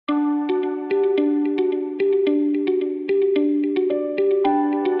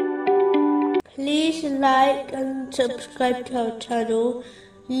like and subscribe to our channel.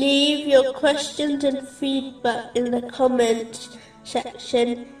 Leave your questions and feedback in the comments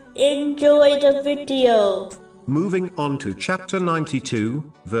section. Enjoy the video. Moving on to chapter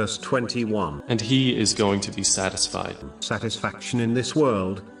 92, verse 21. And he is going to be satisfied. Satisfaction in this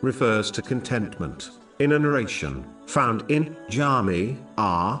world refers to contentment. In a narration found in Jami'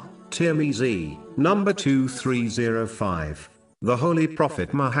 Tirmizi, number 2305, the Holy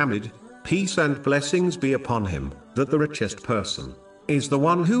Prophet Muhammad, peace and blessings be upon him, that the richest person is the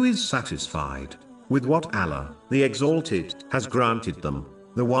one who is satisfied with what Allah, the Exalted, has granted them.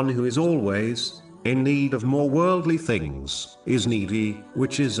 The one who is always in need of more worldly things is needy,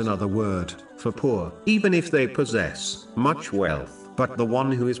 which is another word for poor, even if they possess much wealth. But the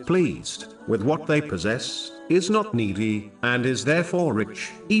one who is pleased with what they possess is not needy, and is therefore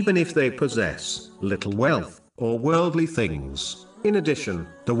rich, even if they possess little wealth or worldly things. In addition,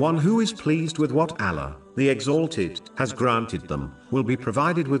 the one who is pleased with what Allah, the Exalted, has granted them, will be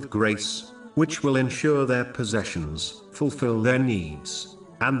provided with grace, which will ensure their possessions fulfill their needs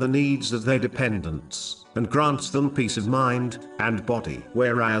and the needs of their dependents, and grants them peace of mind and body.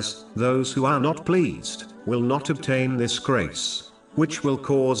 Whereas, those who are not pleased will not obtain this grace, which will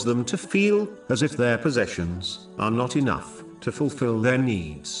cause them to feel as if their possessions are not enough to fulfill their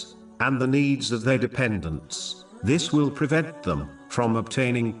needs and the needs of their dependents. This will prevent them from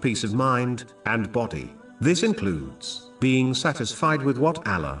obtaining peace of mind and body. This includes being satisfied with what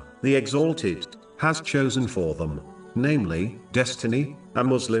Allah, the Exalted, has chosen for them, namely, destiny. A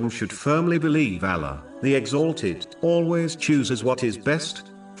Muslim should firmly believe Allah, the Exalted, always chooses what is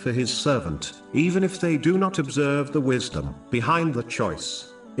best for his servant, even if they do not observe the wisdom behind the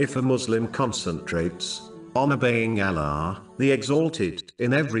choice. If a Muslim concentrates on obeying Allah, the Exalted,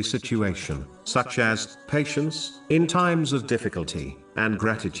 in every situation, such as patience in times of difficulty and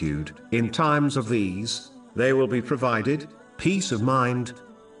gratitude in times of ease, they will be provided peace of mind